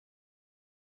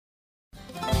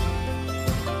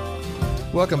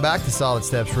Welcome back to Solid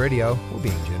Steps Radio. We're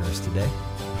being generous today.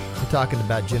 We're talking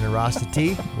about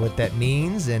generosity, what that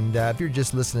means, and if you're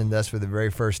just listening to us for the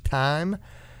very first time,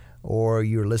 or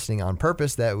you're listening on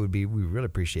purpose, we really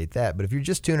appreciate that. But if you're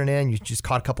just tuning in, you just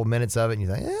caught a couple minutes of it, and you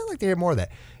think, I'd like to hear more of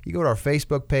that. You go to our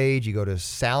Facebook page, you go to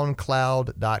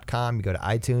SoundCloud.com, you go to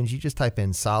iTunes, you just type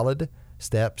in Solid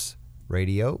Steps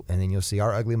Radio, and then you'll see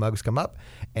our ugly mugs come up,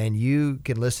 and you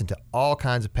can listen to all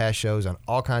kinds of past shows on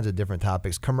all kinds of different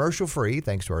topics, commercial free,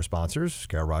 thanks to our sponsors,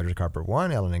 Carol Rogers, Carpet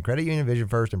One, L&N Credit Union, Vision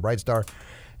First, and Bright Star,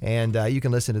 and you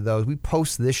can listen to those. We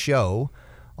post this show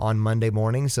on Monday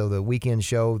morning, so the weekend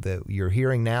show that you're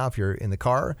hearing now, if you're in the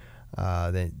car,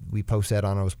 then we post that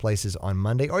on those places on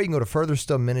Monday, or you can go to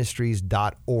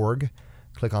furtherstillministries.org,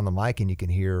 click on the mic, and you can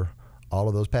hear all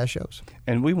of those past shows.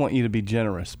 And we want you to be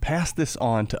generous. Pass this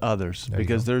on to others,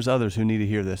 because there's others who need to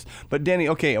hear this. But Danny,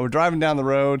 okay, we're driving down the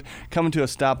road, coming to a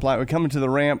stoplight. We're coming to the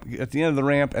ramp, at the end of the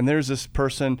ramp, and there's this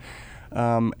person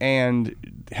and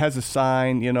has a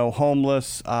sign,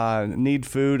 homeless, need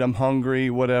food, I'm hungry,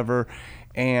 whatever.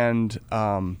 And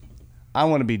I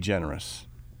want to be generous.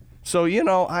 So,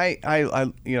 I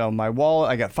my wallet,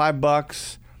 I got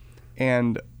 $5,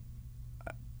 and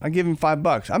I give him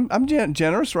 $5. I'm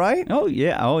generous, right? Oh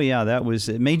yeah.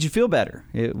 It made you feel better.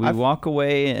 We walk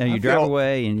away, and you drive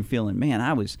away, and you're feeling, man,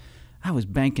 I was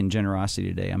banking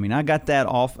generosity today. I mean, I got that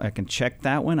off. I can check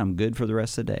that one. I'm good for the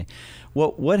rest of the day.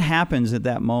 What happens at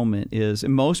that moment is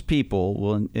most people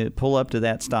will pull up to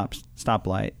that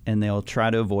stoplight, and they'll try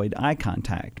to avoid eye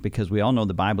contact, because we all know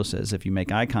the Bible says if you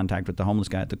make eye contact with the homeless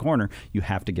guy at the corner, you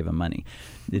have to give him money.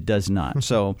 It does not.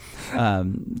 So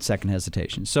second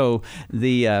hesitation. So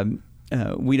we don't.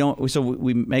 So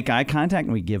we make eye contact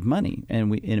and we give money,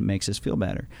 and it makes us feel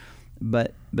better.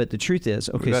 But the truth is,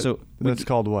 that's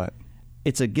called what?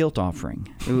 It's a guilt offering.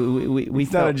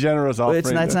 It's not a generous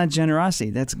offering. It's not generosity.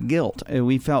 That's guilt.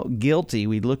 We felt guilty.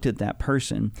 We looked at that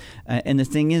person. And the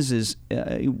thing is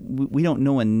we don't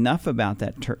know enough about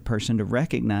that person to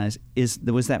recognize,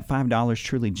 was that $5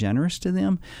 truly generous to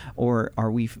them? Or are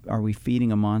we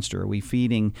feeding a monster? Are we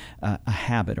feeding a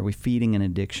habit? Are we feeding an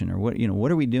addiction? Or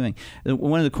what are we doing?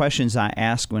 One of the questions I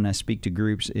ask when I speak to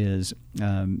groups is,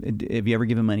 have you ever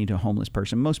given money to a homeless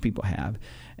person? Most people have.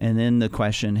 And then the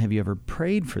question, have you ever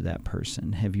prayed for that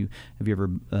person? Have you ever,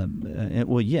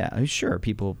 well, yeah, sure,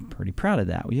 people are pretty proud of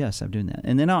that. Well, yes, I'm doing that.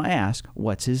 And then I'll ask,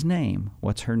 what's his name?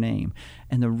 What's her name?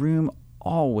 And the room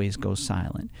always goes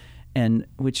silent, and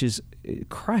which is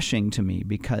crushing to me,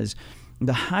 because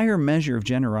the higher measure of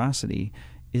generosity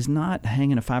is not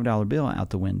hanging a $5 bill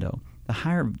out the window. The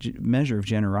higher measure of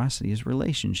generosity is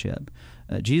relationship.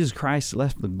 Jesus Christ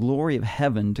left the glory of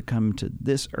heaven to come to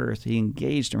this earth. He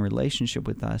engaged in relationship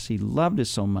with us. He loved us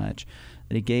so much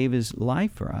that he gave his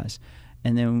life for us.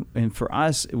 And for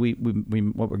us, we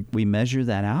measure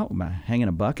that out by hanging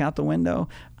a buck out the window?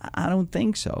 I don't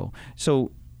think so.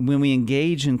 So when we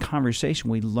engage in conversation,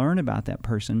 we learn about that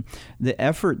person. The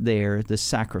effort there, the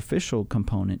sacrificial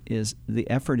component, is the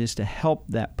effort is to help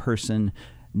that person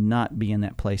not be in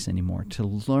that place anymore, to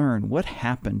learn what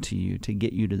happened to you to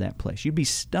get you to that place. You'd be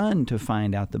stunned to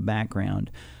find out the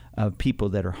background of people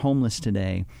that are homeless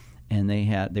today, and they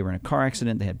were in a car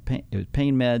accident, they had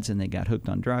pain meds, and they got hooked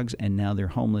on drugs, and now they're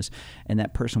homeless. And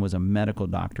that person was a medical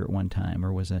doctor at one time,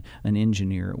 or was an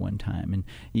engineer at one time. And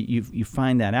you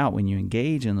find that out when you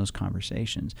engage in those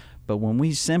conversations. But when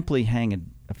we simply hang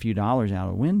a few dollars out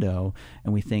a window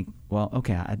and we think, well,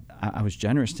 okay, I was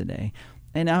generous today.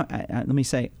 And let me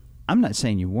say, I'm not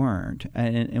saying you weren't,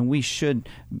 and we should,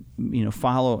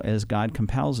 follow as God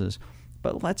compels us.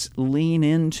 But let's lean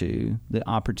into the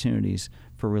opportunities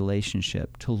for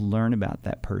relationship, to learn about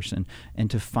that person, and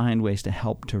to find ways to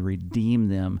help to redeem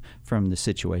them from the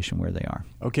situation where they are.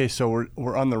 Okay, so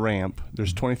we're on the ramp.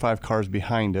 There's 25 cars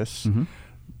behind us. Mm-hmm.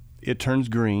 It turns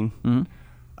green. Mm-hmm.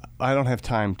 I don't have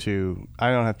time to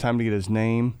get his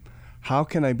name. How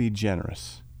can I be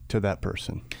generous to that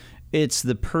person? It's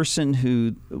the person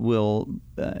who will,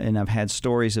 and I've had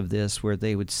stories of this, where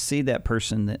they would see that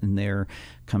person and they're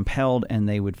compelled, and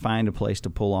they would find a place to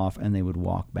pull off, and they would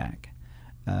walk back.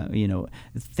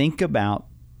 Think about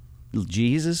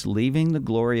Jesus leaving the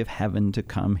glory of heaven to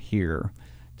come here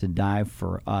to die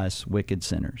for us wicked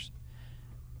sinners.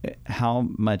 How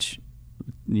much,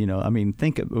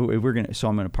 think of, so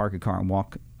I'm going to park a car and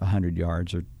walk 100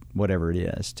 yards or whatever it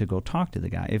is to go talk to the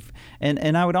guy.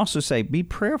 And I would also say, be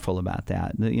prayerful about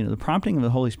that. The prompting of the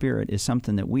Holy Spirit is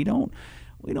something that we don't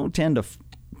tend to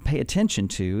pay attention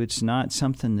to. It's not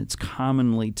something that's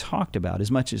commonly talked about as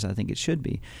much as I think it should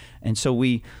be. And so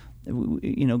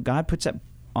God puts that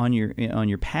on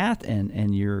your path,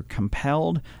 and you're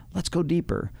compelled. Let's go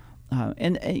deeper.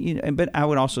 But I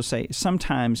would also say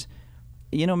sometimes,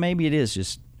 maybe it is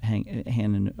just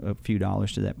handing a few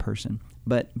dollars to that person.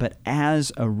 But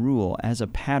as a rule, as a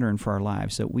pattern for our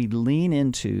lives, that we lean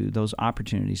into those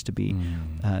opportunities to be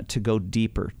to go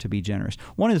deeper, to be generous.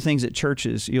 One of the things that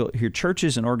you'll hear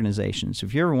churches and organizations,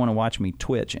 if you ever want to watch me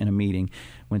twitch in a meeting,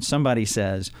 when somebody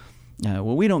says,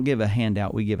 well, we don't give a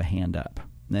handout, we give a hand up.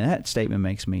 Now, that statement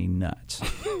makes me nuts.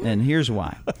 And here's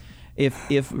why.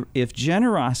 If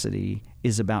generosity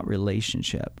is about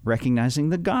relationship, recognizing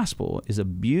the gospel is a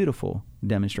beautiful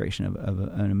demonstration of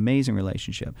an amazing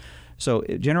relationship. So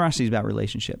generosity is about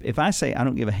relationship. If I say I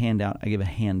don't give a handout, I give a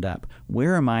hand up,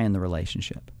 where am I in the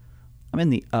relationship? I'm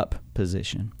in the up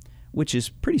position, which is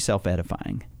pretty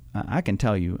self-edifying. I can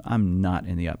tell you I'm not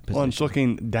in the up position. Well, I'm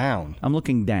looking down. I'm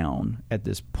looking down at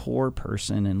this poor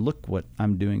person, and look what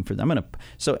I'm doing for them. I'm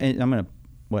going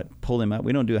to pull them up.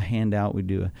 We don't do a handout. We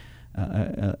do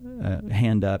a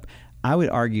hand up. I would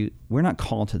argue we're not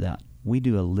called to that. We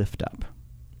do a lift up.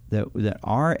 That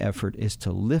our effort is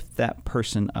to lift that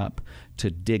person up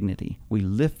to dignity. We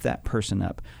lift that person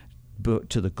up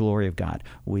to the glory of God.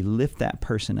 We lift that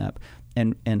person up.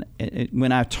 And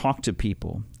when I talk to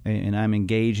people and I'm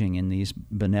engaging in these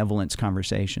benevolence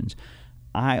conversations,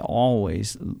 I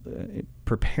always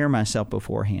prepare myself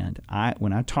beforehand.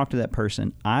 When I talk to that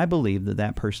person, I believe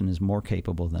that person is more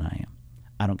capable than I am.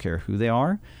 I don't care who they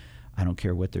are. I don't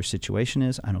care what their situation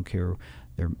is. I don't care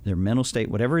their mental state,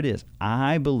 whatever it is.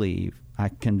 I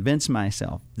convince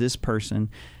myself this person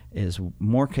is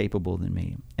more capable than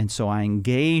me. And so I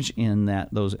engage in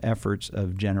those efforts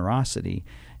of generosity,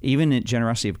 even in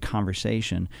generosity of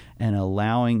conversation, and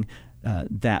allowing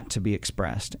that to be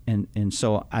expressed. And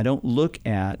so I don't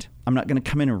I'm not going to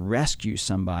come in and rescue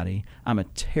somebody. I'm a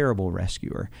terrible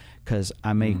rescuer because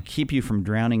I may keep you from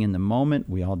drowning in the moment.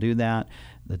 We all do that.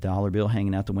 The dollar bill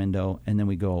hanging out the window, and then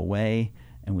we go away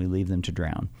and we leave them to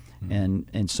drown.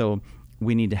 And so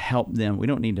we need to help them. We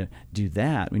don't need to do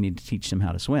that. We need to teach them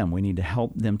how to swim. We need to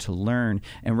help them to learn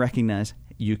and recognize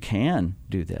you can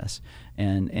do this,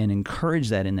 and encourage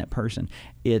that in that person.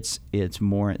 It's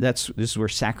more. This is where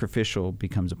sacrificial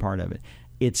becomes a part of it.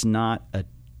 It's not a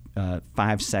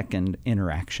 5-second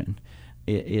interaction.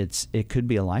 It could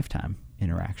be a lifetime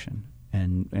interaction.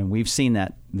 And we've seen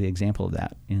the example of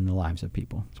that in the lives of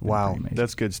people. Wow,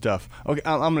 that's good stuff. Okay,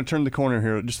 I'm going to turn the corner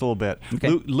here just a little bit. Okay.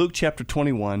 Luke chapter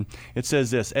 21, it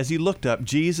says this: as he looked up,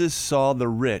 Jesus saw the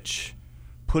rich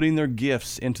putting their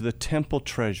gifts into the temple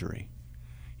treasury.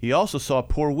 He also saw a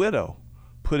poor widow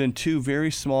put in 2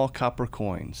 very small copper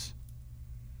coins.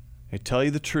 I tell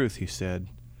you the truth, he said,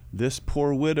 this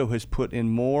poor widow has put in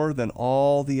more than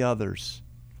all the others.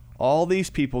 All these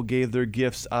people gave their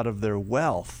gifts out of their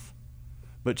wealth,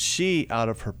 but she, out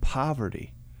of her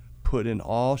poverty, put in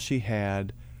all she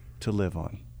had to live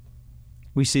on.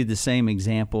 We see the same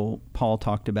example. Paul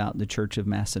talked about the Church of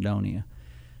Macedonia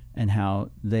and how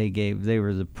they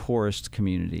were the poorest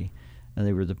community.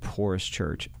 They were the poorest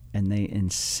church, and they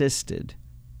insisted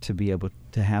to be able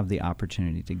to have the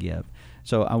opportunity to give.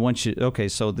 So I want you,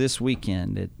 so this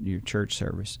weekend at your church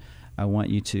service, I want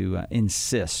you to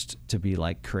insist to be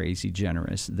like crazy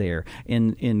generous there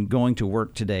in going to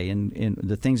work today, in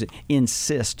the things that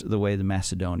insist the way the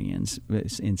Macedonians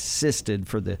insisted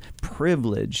for the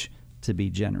privilege to be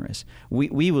generous.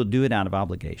 We will do it out of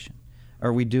obligation,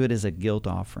 or we do it as a guilt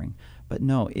offering. But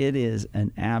no, it is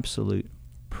an absolute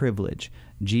privilege.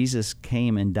 Jesus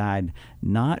came and died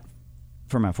not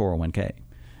for my 401k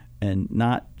and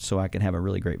not so I could have a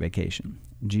really great vacation.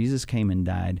 Jesus came and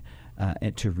died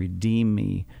to redeem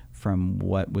me from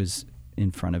what was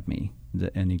in front of me,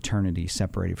 an eternity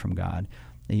separated from God.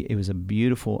 It was a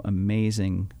beautiful,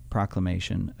 amazing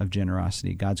proclamation of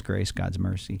generosity, God's grace, God's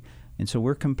mercy. And so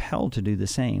we're compelled to do the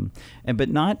same, but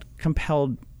not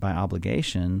compelled by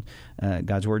obligation.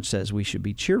 God's word says we should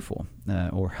be cheerful,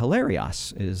 or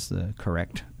hilarios is the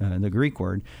correct, the Greek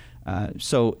word.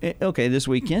 So this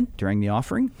weekend during the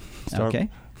offering,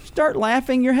 start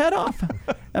laughing your head off.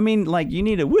 I mean, like you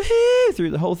need to woohoo through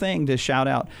the whole thing to shout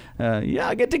out,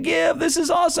 I get to give. This is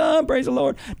awesome. Praise the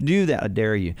Lord. Do that. I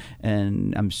dare you.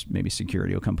 And maybe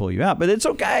security will come pull you out, but it's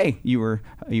okay. You were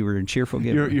a cheerful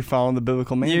giver. You're following the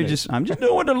biblical mandate. I'm just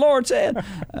doing what the Lord said.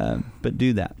 But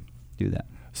do that.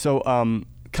 So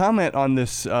comment on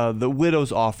this, the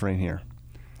widow's offering here.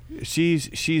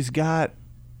 She's got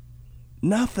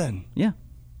nothing. Yeah.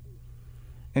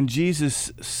 And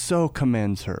Jesus so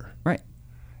commends her. Right.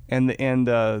 And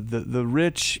the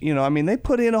rich, they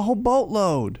put in a whole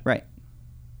boatload. Right.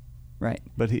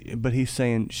 But he's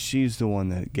saying she's the one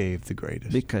that gave the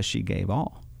greatest. Because she gave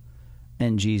all.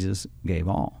 And Jesus gave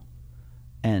all.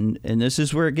 And this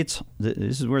is where this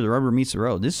is where the rubber meets the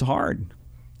road. This is hard.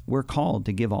 We're called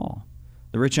to give all.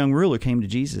 The rich young ruler came to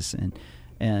Jesus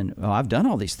and I've done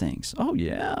all these things. Oh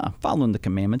yeah, following the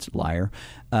commandments. Liar.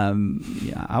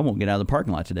 Yeah, I won't get out of the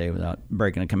parking lot today without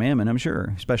breaking a commandment, I'm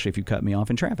sure, especially if you cut me off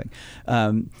in traffic.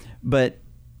 But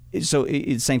so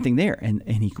it's the same thing there, and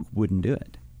he wouldn't do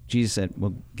it. Jesus said,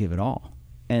 well, give it all.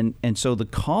 And so the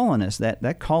call on us,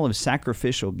 that call of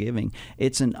sacrificial giving,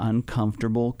 it's an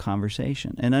uncomfortable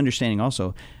conversation. And understanding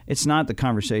also, it's not the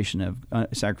conversation of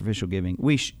sacrificial giving.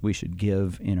 We should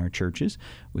give in our churches.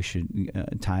 We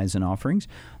should tithes and offerings.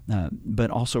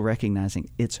 But also recognizing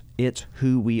it's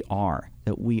who we are,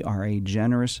 that we are a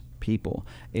generous people.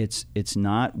 It's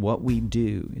not what we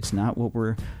do. It's not what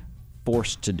we're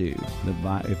forced to do.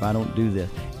 If I don't do this,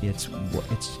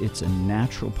 it's a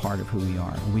natural part of who we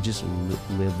are. And we just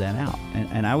live that out.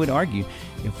 And I would argue,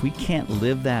 if we can't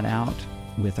live that out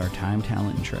with our time,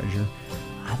 talent, and treasure,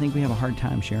 I think we have a hard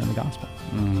time sharing the gospel.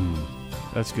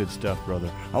 That's good stuff,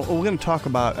 brother. We're going to talk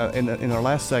about, in our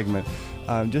last segment,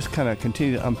 just kind of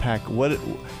continue to unpack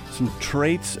some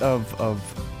traits of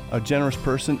a generous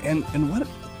person and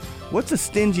what's a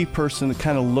stingy person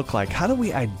kind of look like? How do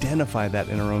we identify that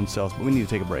in our own selves? But we need to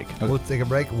take a break. We'll take a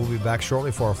break. We'll be back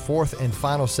shortly for our fourth and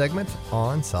final segment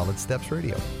on Solid Steps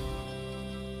Radio.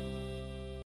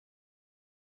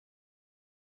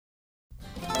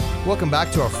 Welcome back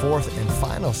to our fourth and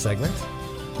final segment.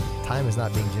 Time is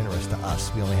not being generous to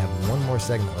us. We only have one more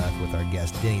segment left with our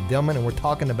guest, Denny Dillman, and we're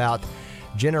talking about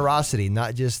generosity,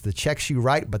 not just the checks you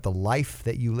write, but the life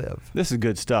that you live. This is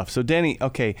good stuff. So, Denny,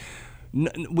 okay,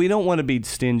 we don't want to be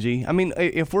stingy. I mean,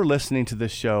 if we're listening to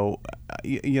this show,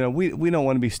 we don't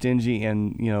want to be stingy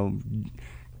and,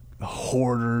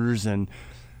 hoarders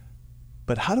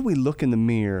but how do we look in the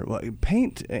mirror? Well,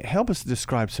 help us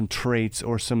describe some traits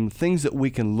or some things that we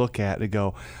can look at to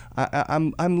go,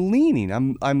 I'm leaning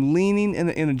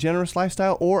in a generous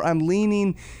lifestyle, or I'm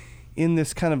leaning in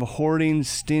this kind of a hoarding,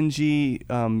 stingy,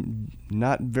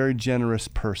 not very generous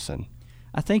person.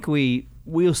 I think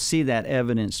we'll see that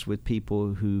evidenced with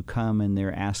people who come and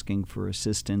they're asking for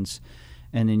assistance,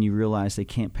 and then you realize they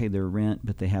can't pay their rent,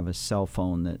 but they have a cell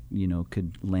phone that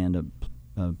could land a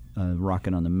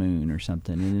rocket on the moon or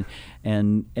something,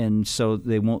 and so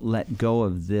they won't let go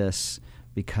of this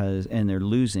and they're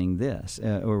losing this,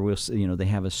 or they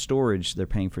have a storage, they're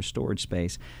paying for storage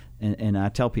space. And I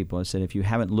tell people, I said, if you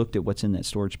haven't looked at what's in that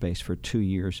storage space for 2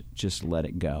 years, just let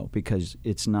it go, because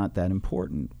it's not that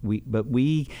important. But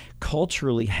we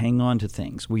culturally hang on to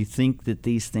things. We think that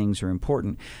these things are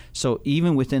important. So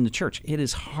even within the church, it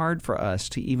is hard for us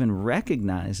to even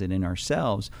recognize it in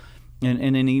ourselves.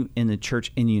 And in the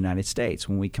church in the United States,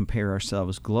 when we compare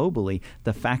ourselves globally,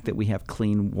 the fact that we have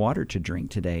clean water to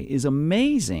drink today is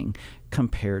amazing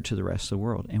compared to the rest of the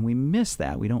world. And we miss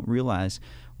that. We don't realize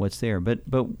what's there. But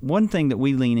one thing that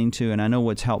we lean into, and I know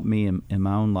what's helped me in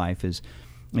my own life, is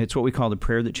it's what we call the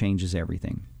prayer that changes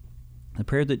everything. The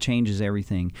prayer that changes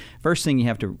everything. First thing you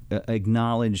have to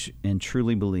acknowledge and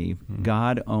truly believe,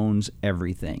 God owns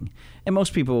everything. And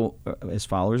most people, as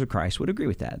followers of Christ, would agree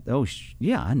with that. Oh,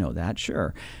 yeah, I know that,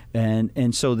 sure.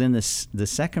 And so then the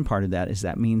second part of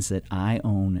that means that I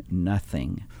own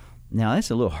nothing. Now,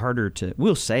 that's a little harder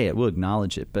we'll say it, we'll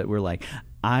acknowledge it, but we're like,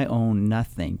 I own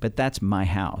nothing, but that's my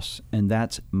house, and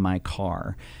that's my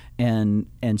car. And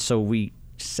so we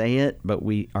say it, but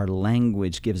our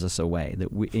language gives us away.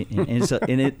 That we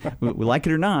like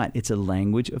it or not, it's a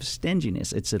language of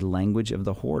stinginess. It's a language of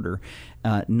the hoarder,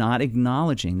 not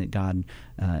acknowledging that God,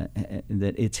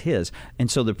 that it's His. And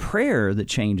so the prayer that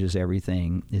changes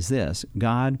everything is this: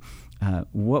 God,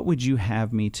 what would you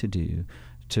have me to do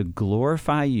to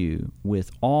glorify you with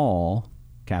all,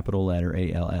 capital letter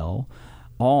ALL,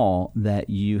 all that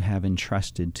you have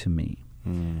entrusted to me?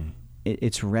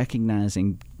 It's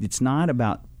recognizing it's not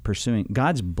about pursuing.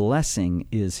 God's blessing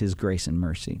is His grace and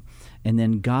mercy. And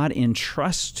then God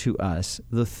entrusts to us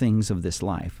the things of this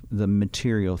life, the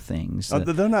material things.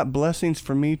 They're not blessings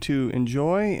for me to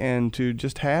enjoy and to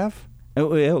just have?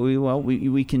 Well,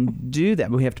 we can do that,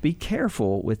 but we have to be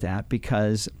careful with that,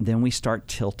 because then we start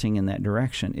tilting in that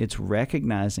direction. It's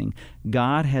recognizing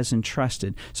God has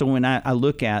entrusted. So when I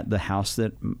look at the house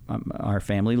that our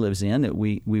family lives in, that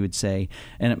we would say,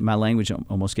 and my language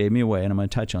almost gave me away, and I'm going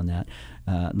to touch on that,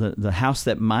 the house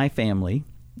that my family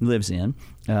lives in,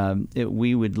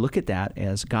 we would look at that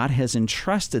as God has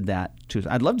entrusted that to us.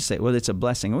 I'd love to say, well, it's a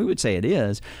blessing. We would say it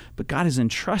is, but God has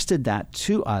entrusted that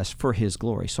to us for His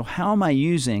glory. So how am I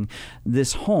using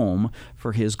this home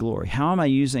for His glory? How am I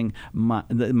using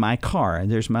my car?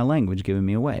 There's my language giving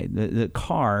me away. The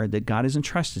car that God has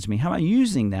entrusted to me, how am I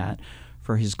using that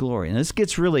for His glory. And this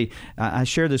gets really, I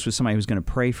shared this with somebody who was going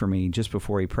to pray for me just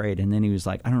before he prayed, and then he was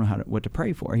like, I don't know what to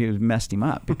pray for. He messed him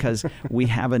up because we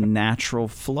have a natural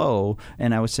flow,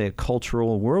 and I would say a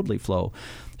cultural, worldly flow.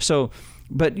 So,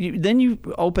 but then you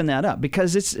open that up,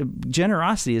 because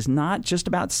generosity is not just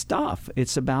about stuff.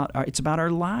 It's about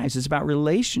our lives. It's about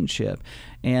relationship.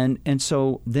 And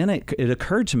so then it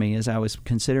occurred to me as I was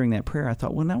considering that prayer, I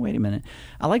thought, well, now wait a minute.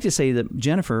 I like to say that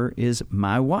Jennifer is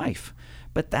my wife,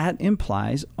 but that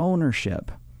implies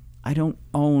ownership. I don't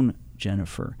own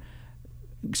Jennifer.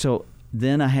 So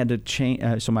then I had to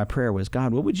change. So my prayer was,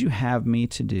 God, what would you have me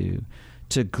to do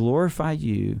to glorify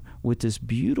you with this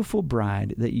beautiful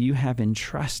bride that you have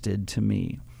entrusted to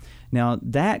me? Now,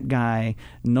 that guy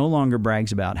no longer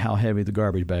brags about how heavy the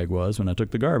garbage bag was when I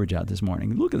took the garbage out this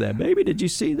morning. Look at that, baby. Did you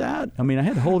see that? I mean, I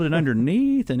had to hold it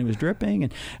underneath, and it was dripping.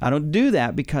 And I don't do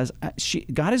that because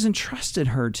God has entrusted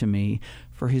her to me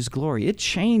for His glory. It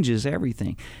changes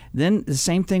everything. Then the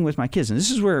same thing with my kids. And this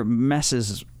is where it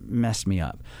messed me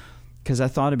up. Because I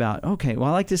thought about, okay, well,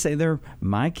 I like to say they're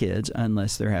my kids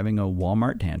unless they're having a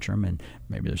Walmart tantrum, and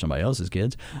maybe they're somebody else's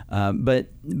kids. But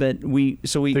they're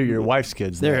your wife's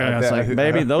kids. It's like,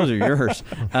 baby, those are yours.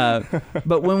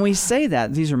 But when we say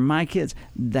that these are my kids,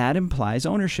 that implies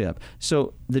ownership.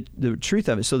 So the truth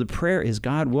of it. So the prayer is,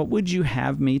 God, what would you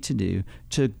have me to do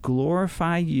to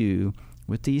glorify you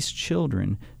with these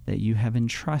children that you have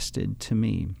entrusted to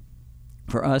me?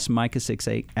 For us, Micah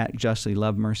 6:8, act justly,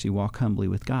 love mercy, walk humbly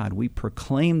with God. We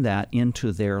proclaim that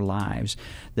into their lives,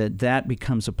 that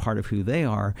becomes a part of who they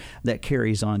are, that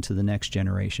carries on to the next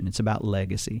generation. It's about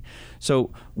legacy.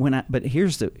 So but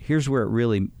here's where it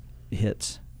really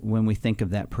hits when we think of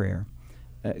that prayer.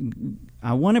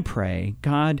 I want to pray,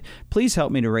 God, please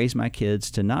help me to raise my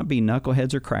kids to not be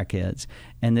knuckleheads or crackheads,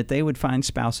 and that they would find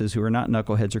spouses who are not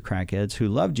knuckleheads or crackheads, who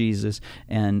love Jesus,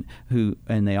 and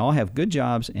they all have good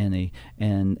jobs, and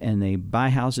they buy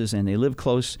houses, and they live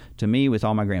close to me with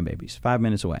all my grandbabies, 5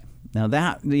 minutes away. Now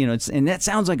that, and that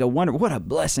sounds like what a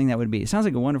blessing that would be. It sounds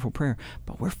like a wonderful prayer,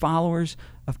 but we're followers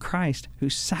of Christ who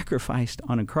sacrificed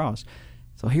on a cross.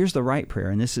 So here's the right prayer,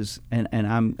 and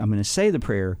I'm going to say the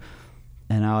prayer.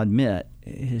 And I'll admit,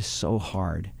 it is so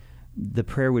hard. The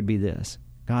prayer would be this: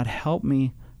 God, help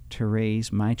me to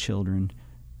raise my children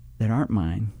that aren't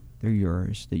mine, they're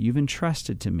yours, that you've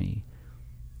entrusted to me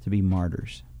to be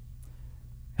martyrs.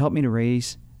 Help me to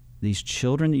raise these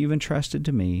children that you've entrusted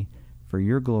to me for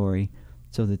your glory,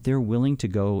 so that they're willing to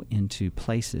go into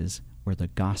places where the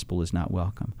gospel is not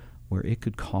welcome, where it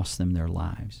could cost them their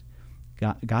lives.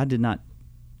 God did not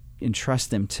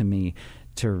entrust them to me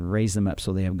to raise them up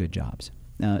so they have good jobs.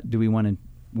 Do we want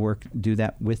to do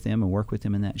that with them and work with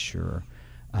them in that? Sure.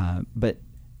 But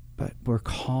we're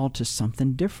called to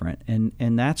something different.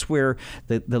 And that's where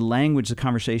the language, the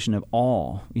conversation of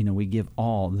all, we give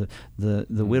all.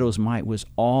 The widow's mite was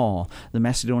all. The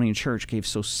Macedonian church gave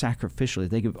so sacrificially.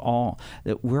 They give all.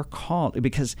 That we're called,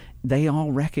 because they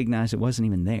all recognized it wasn't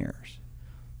even theirs.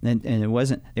 And they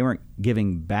weren't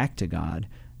giving back to God.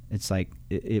 It's like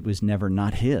it was never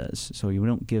not His. So you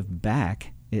don't give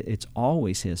back. It's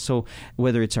always His. So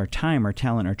whether it's our time, our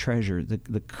talent, our treasure,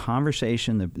 the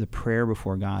conversation, the prayer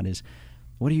before God is,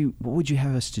 what would you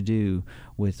have us to do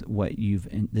with what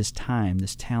this time,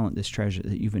 this talent, this treasure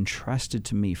that you've entrusted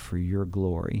to me for your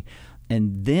glory?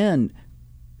 And then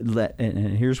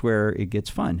and here's where it gets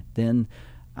fun. Then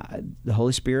the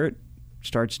Holy Spirit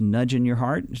starts nudging your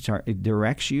heart. It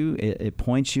directs you. It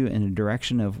points you in a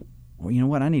direction of, well, you know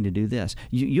what? I need to do this.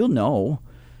 You'll know.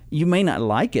 You may not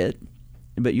like it,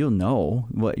 but you'll know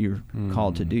what you're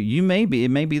called to do. It may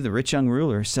be the rich young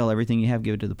ruler, sell everything you have,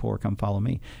 give it to the poor, come follow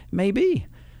me. Maybe.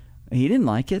 He didn't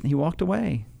like it. He walked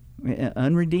away,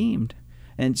 unredeemed.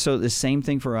 And so the same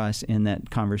thing for us in that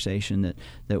conversation,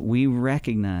 that we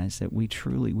recognize that we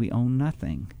own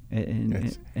nothing,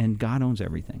 and God owns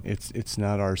everything. It's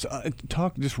not ours.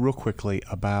 Talk just real quickly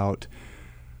about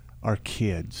our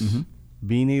kids. Mm-hmm.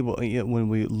 Being able, when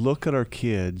we look at our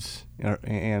kids,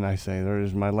 and I say,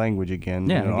 there's my language again.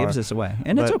 Yeah, it gives us away,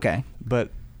 and it's okay.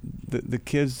 But the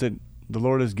kids that the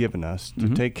Lord has given us to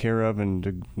take care of and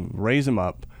to raise them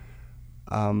up,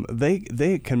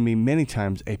 they can be many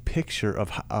times a picture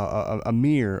of a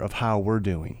mirror of how we're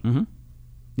doing. Mm-hmm.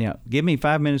 Yeah, give me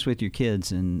 5 minutes with your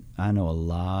kids, and I know a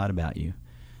lot about you.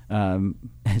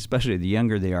 Especially the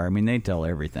younger they are. I mean, they tell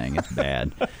everything. It's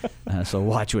bad. So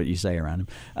watch what you say around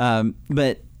them.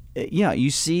 But yeah,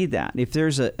 you see that if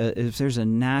there's a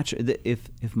natural,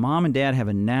 if mom and dad have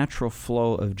a natural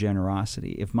flow of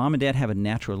generosity, if mom and dad have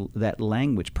that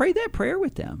language, pray that prayer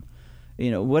with them.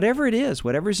 whatever it is,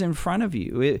 whatever's in front of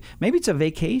you. Maybe it's a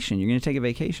vacation. You're going to take a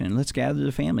vacation. Let's gather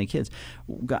the family, kids.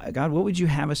 God, what would you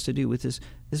have us to do with this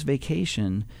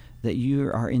vacation that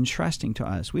you are entrusting to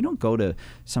us? We don't go to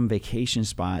some vacation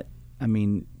spot. I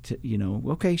mean,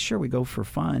 okay, sure, we go for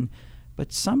fun,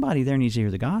 but somebody there needs to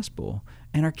hear the gospel,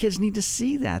 and our kids need to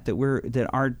see that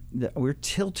we're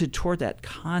tilted toward that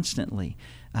constantly.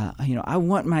 I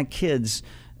want my kids.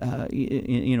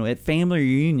 At family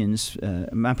reunions,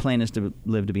 my plan is to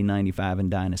live to be 95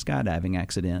 and die in a skydiving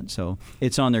accident. So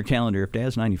it's on their calendar. If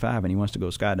Dad's 95 and he wants to go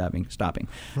skydiving, stop him.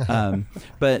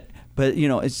 But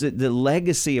it's the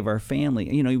legacy of our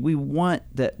family. We want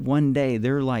that one day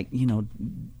they're like,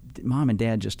 Mom and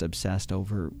Dad just obsessed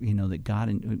over, that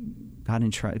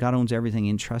God owns everything,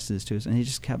 entrusted this to us, and He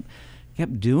just kept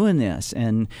doing this.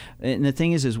 And the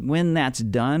thing is when that's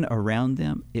done around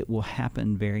them, it will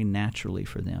happen very naturally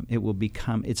for them.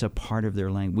 It's a part of their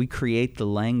language. We create the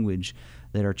language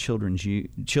that our children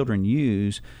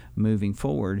use moving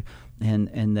forward, and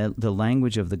the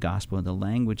language of the gospel and the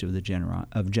language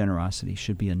of generosity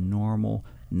should be a normal,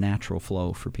 natural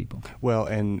flow for people. Well,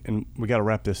 and we got to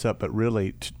wrap this up, but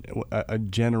really, a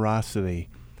generosity,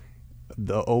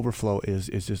 the overflow is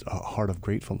just a heart of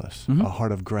gratefulness, a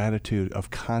heart of gratitude, of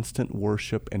constant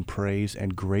worship and praise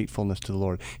and gratefulness to the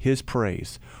Lord. His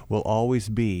praise will always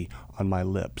be on my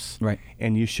lips. Right.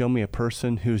 And you show me a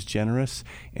person who's generous,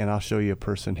 and I'll show you a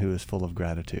person who is full of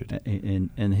gratitude. And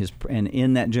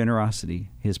in that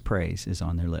generosity, His praise is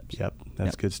on their lips. Yep,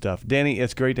 that's good stuff. Danny,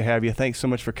 it's great to have you. Thanks so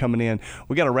much for coming in.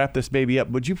 We got to wrap this baby up.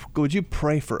 Would you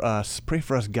pray for us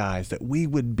guys, that we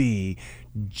would be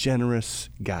generous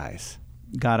guys?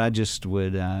 God, I just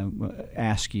would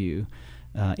ask you,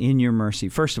 in your mercy,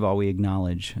 first of all, we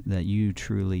acknowledge that you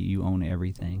own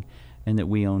everything, and that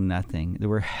we own nothing, that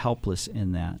we're helpless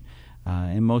in that.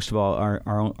 And most of all,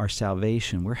 our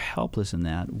salvation, we're helpless in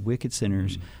that, wicked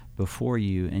sinners before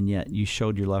you, and yet you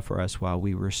showed your love for us while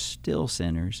we were still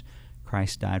sinners.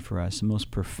 Christ died for us, the most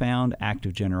profound act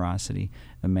of generosity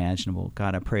imaginable.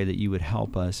 God, I pray that you would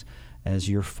help us as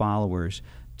your followers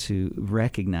to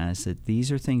recognize that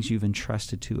these are things you've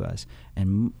entrusted to us,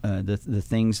 and the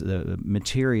things, the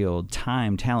material,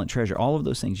 time, talent, treasure, all of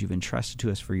those things you've entrusted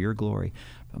to us for your glory.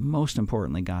 But most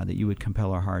importantly, God, that you would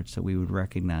compel our hearts, that we would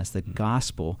recognize the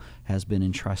gospel has been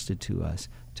entrusted to us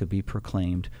to be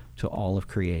proclaimed to all of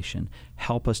creation.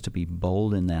 Help us to be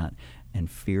bold in that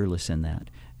and fearless in that,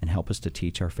 and help us to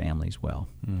teach our families well.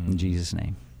 In Jesus'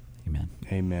 name, amen.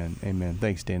 Amen. Amen.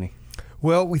 Thanks, Danny.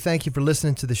 Well, we thank you for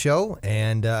listening to the show.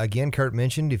 And again, Kurt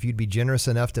mentioned if you'd be generous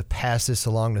enough to pass this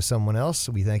along to someone else,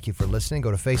 we thank you for listening.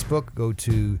 Go to Facebook, go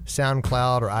to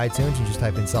SoundCloud or iTunes, and just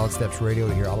type in Solid Steps Radio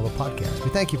to hear all of the podcasts. We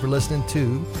thank you for listening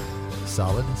to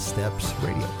Solid Steps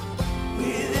Radio.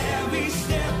 With every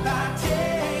step